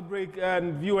back from the break,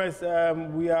 and viewers,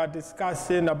 we are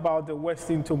discussing about the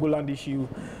Western Togoland issue,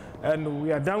 and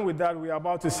we are done with that. We are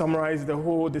about to summarize the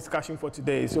whole discussion for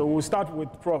today. So we'll start with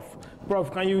Prof. Prof,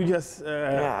 can you just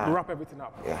wrap everything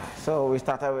up? Yeah, so we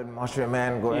started with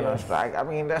Mortuary going on strike. I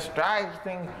mean, the strike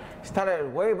thing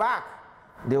started way back.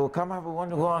 They will come up, we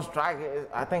want to go on strike.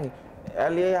 I think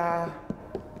earlier,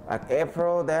 like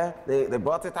April there, they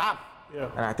brought it up.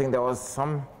 Yeah. And I think there was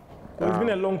some... It's been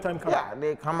a long time coming. Yeah,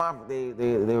 they come up, they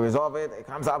resolve it, it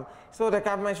comes up. So the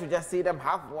government should just see them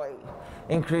halfway,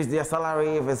 increase their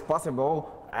salary if it's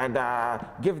possible, and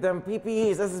give them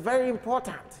PPEs. This is very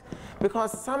important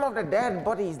because some of the dead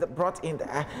bodies that brought in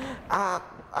there are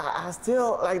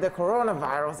still like the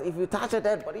coronavirus. If you touch a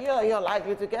dead body, you're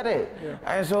likely to get it. Yeah.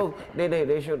 And so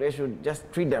they should just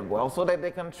treat them well so that they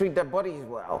can treat their bodies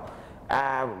well.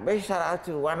 Big shout out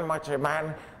to one mortuary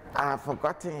man. I've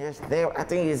forgotten his name. I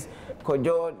think it's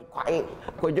Kojo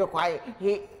Kwai.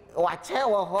 He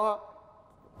Wachewa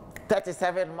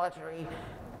 37 mortuary.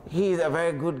 He's a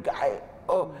very good guy.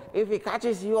 Oh, if he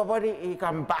catches your body, he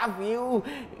can bath you,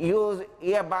 use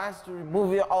earbuds to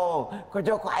remove you. Oh,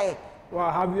 Kojo Kwai. Well,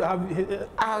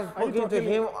 I've spoken to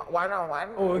him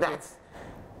one-on-one. Oh, okay. That's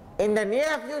in the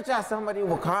near future, somebody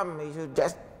will come. You should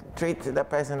just treat the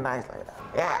person nice like that.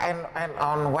 Yeah, and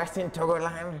on Western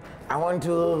Togoland, I want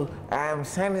to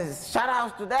send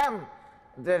shout-outs to them.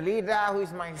 The leader, who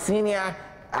is my senior,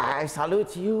 I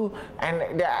salute you.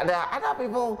 And there are other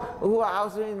people who are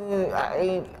also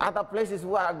in other places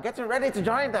who are getting ready to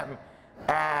join them.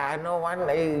 I know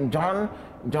one,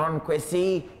 John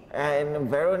Kwesi, and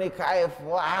Veronica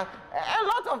Efua, a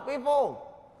lot of people.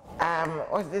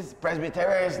 What's this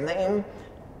Presbyterian's name?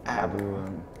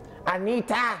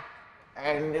 Anita,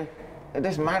 and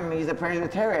this man is a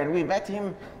Presbyterian. We met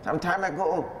him some time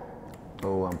ago.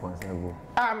 Oh,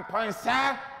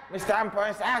 Amponsa. Mr.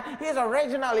 Amponsa, he's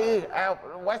originally a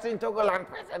Western Togoland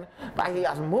person, but he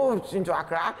has moved into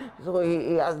Accra, so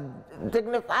he has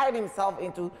dignified himself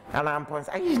into an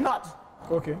Amponsa. He's not.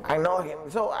 Okay. I know him.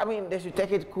 So, I mean, they should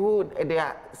take it cool. They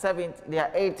are 17, they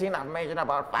are 18, I've mentioned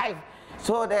about 5.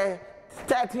 So the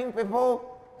 13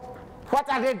 people,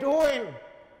 what are they doing?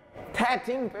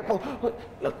 13 people.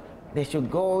 Look, they should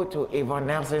go to Yvonne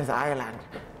Nelson's island.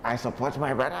 I support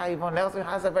my brother. Yvonne Nelson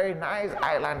has a very nice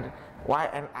island. Why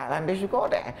an island? They should go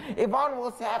there. Yvonne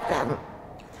will serve them.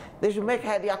 They should make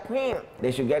her their queen.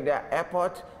 They should get their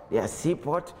airport, their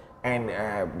seaport, and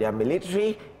their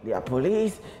military, their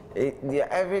police,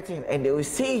 their everything. And they will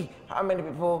see how many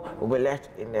people will be left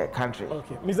in their country.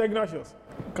 Okay. Mr. Ignatius,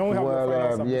 can we have your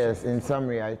final submission? Yes, in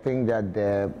summary, I think that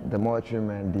the mortuary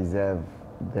men deserve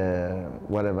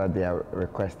whatever they are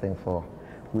requesting for.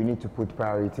 We need to put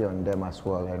priority on them as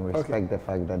well and respect the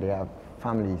fact that they have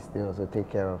families they also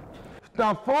take care of.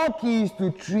 Now, 4 keys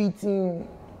to treating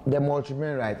the mortuary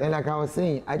men right. And like I was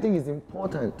saying, I think it's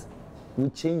important we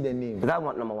change the name. Is that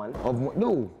one number one?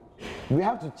 No, we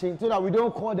have to change so that we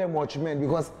don't call them mortuary men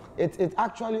because it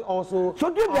actually also.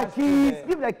 So give the keys.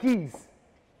 Give the keys.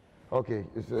 Okay,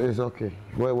 it's okay.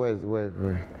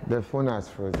 Where? The phone has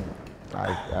frozen.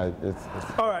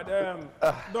 It's all right,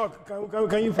 Doc,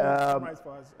 can you summarize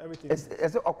for us everything? It's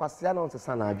Okwasiano to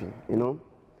Sanabi, you know.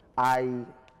 I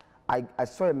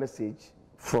saw a message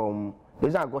from. The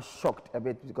reason I got shocked a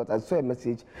bit because I saw a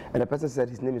message and the person said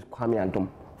his name is Kwame Andom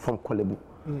from Kolebu.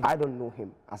 I don't know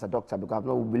him as a doctor because I've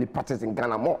not really practiced in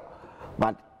Ghana more.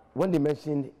 But when they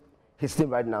mentioned his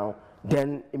name right now,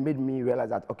 then it made me realize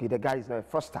that okay, the guy is not a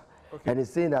foster, and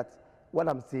he's saying that what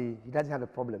I'm saying, he doesn't have a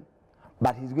problem.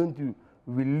 But he's going to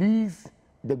release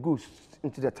the ghosts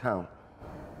into the town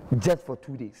just for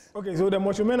 2 days. Okay, so the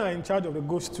mortuary men are in charge of the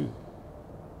ghosts too?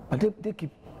 But they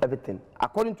keep everything.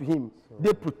 According to him,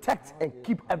 they protect and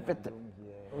keep everything.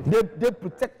 They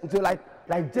protect, so like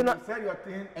general. You said your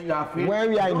thing and you are afraid. When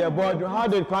we are in the boardroom, how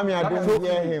did Kwame Adom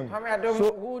hear him? Kwame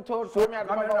Adom, who Who told Kwame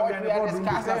Adum about what we are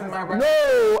discussing, my brother?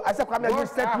 No, I said Kwame Adum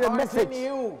sent me a message.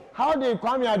 How did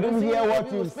Kwame Adum hear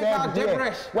what you said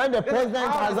here? When the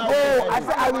president has not. Oh, I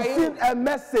said I received a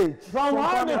message. From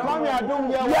how did Kwame Adum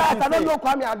hear what you Yes, I don't said? know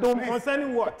Kwame Adum.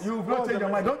 Concerning what? You've not changed your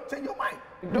mind. Don't change your mind.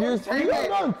 You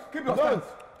don't. Keep your stance.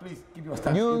 Please keep your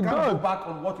stance. You can't go don't. back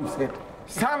on what you said.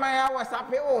 Samaya was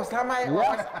happy. Oh, Samaya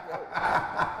was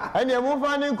happy. And you move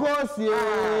on in course,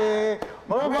 yeah.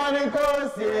 Move on in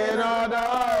course, yeah. No,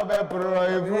 the pro,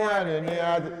 if you want in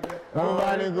the move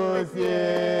on in course,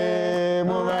 yeah.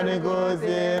 Move on in course,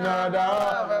 yeah. No, the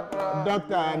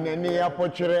doctor and the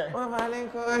apothecary.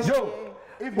 Joe,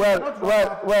 if you Well, cannot well,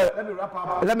 wrap up, well. let me wrap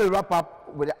up. Let me wrap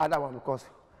up with the other one because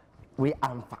we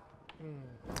am far.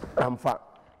 I'm far.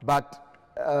 But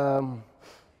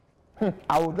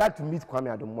I would like to meet Kwame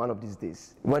Adum one of these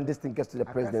days. When this thing gets to the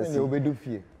presidency,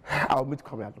 I'll meet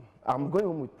Kwame Adum. I'm going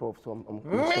home with Prof, so I'm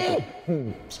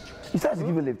He says to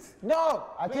give you lifts. No,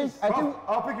 I think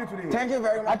I'll pick you today. thank you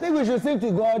very I much. think we should sing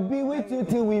to God, be with you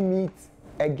till we meet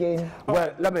again.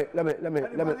 Well, let me.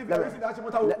 Tranquility,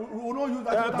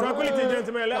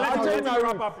 gentlemen. Let's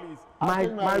wrap up, please.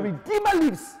 My Redeemer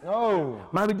lives. No.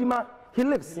 My Redeemer, he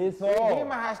lives. It's all.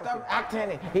 Redeemer has stopped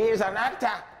acting. He is an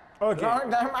actor. Okay.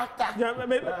 Long-time actor. Yeah, Let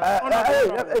me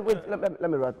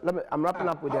wrap. I'm wrapping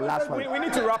up with the last one. we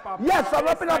need to wrap up. Yes, I'm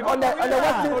wrapping up on the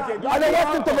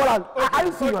Western Togoland. Are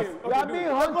you serious? We are being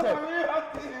hunted.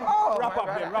 Wrap up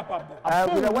then, wrap up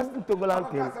then. With the Western Togoland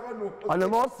thing, on a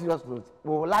more serious note, we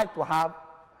would like to have,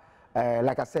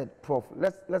 like I said, Prof.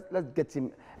 Let's get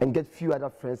him and get few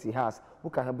other friends he has who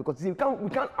can help, because we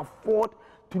can't afford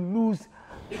to lose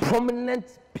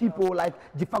prominent people like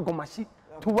Jifa Gomashi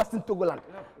to Western Togoland,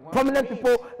 prominent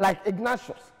people like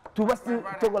Ignatius to Western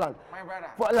Togoland, My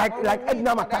brother. like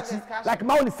Edna Makachi, like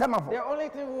Maoli Semavo. The only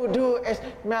thing we will do is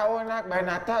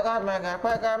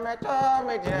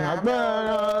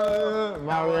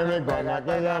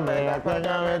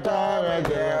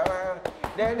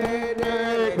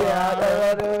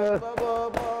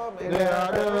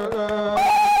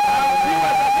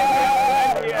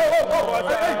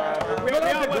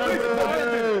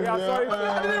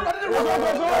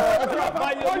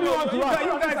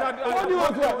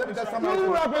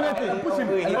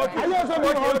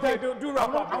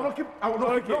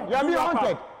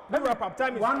Wrap up.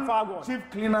 Time is far gone. Chief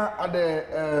cleaner at the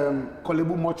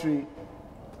Kolebu mortuary,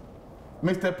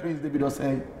 Mr. Prince David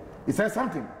Osei, he said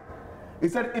something. He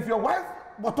said, if your wife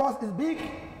botos is big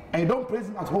and you don't praise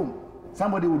him at home,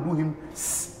 somebody will do him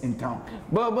in town.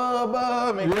 All right,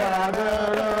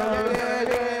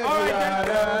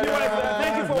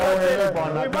 thank you for watching.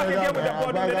 We're back again with the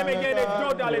body. Let me get it.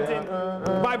 Joe Darlington.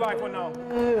 Bye-bye for now.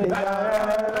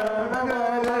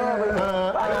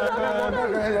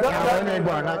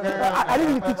 I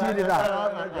didn't teach you that.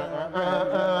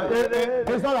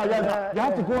 It's not like that. You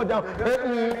have to go down.